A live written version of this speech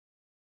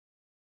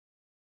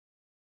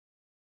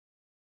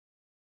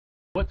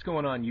What's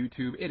going on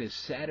YouTube? It is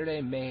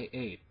Saturday, May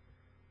 8th.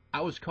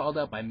 I was called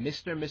out by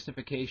Mr.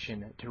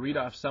 Mystification to read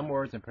off some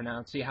words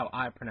and see how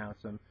I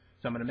pronounce them.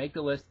 So I'm going to make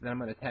the list, and then I'm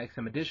going to tag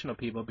some additional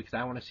people because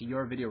I want to see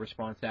your video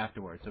response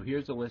afterwards. So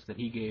here's the list that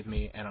he gave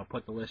me, and I'll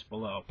put the list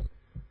below.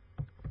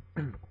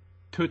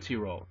 Tootsie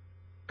Roll,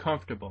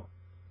 Comfortable,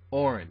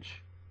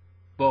 Orange,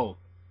 Both,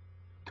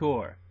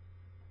 Tour,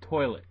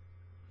 Toilet,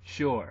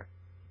 Shore,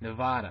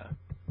 Nevada,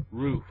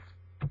 Roof,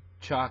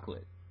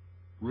 Chocolate,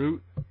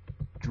 Root,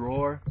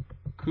 Drawer,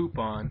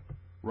 Coupon,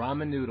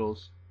 Ramen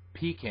Noodles,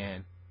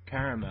 Pecan,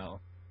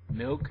 Caramel,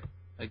 Milk,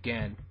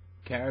 Again,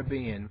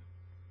 Carribean,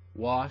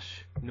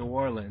 Wash, New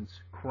Orleans,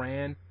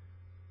 Crayon,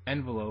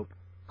 Envelope,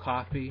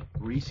 Coffee,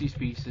 Reese's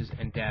Pieces,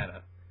 and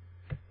Data.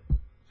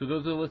 So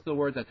those are the list of the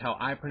words. That's how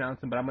I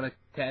pronounce them, but I'm going to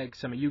tag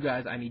some of you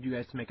guys. I need you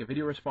guys to make a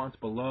video response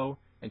below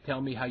and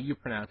tell me how you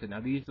pronounce it. Now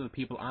these are the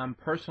people I'm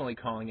personally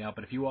calling out,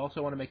 but if you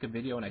also want to make a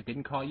video and I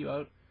didn't call you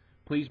out,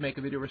 please make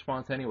a video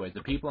response anyways.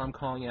 The people I'm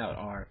calling out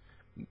are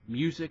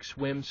Music,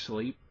 Swim,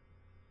 Sleep,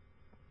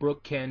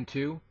 Brooke Ken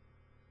 2,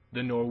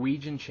 The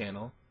Norwegian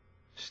Channel,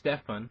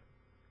 Stefan,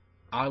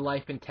 Our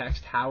Life in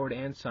Text, Howard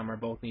and Summer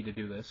both need to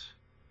do this,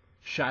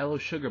 Shiloh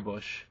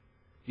Sugarbush,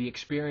 The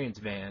Experience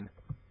Van,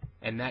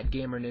 and That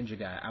Gamer Ninja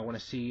Guy. I want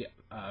to see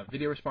a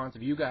video response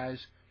of you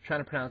guys trying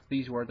to pronounce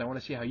these words. I want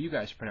to see how you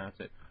guys pronounce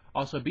it.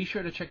 Also, be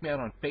sure to check me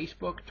out on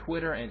Facebook,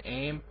 Twitter, and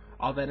AIM.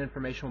 All that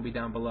information will be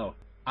down below.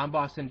 I'm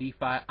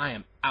BostonDFi. I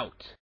am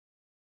out.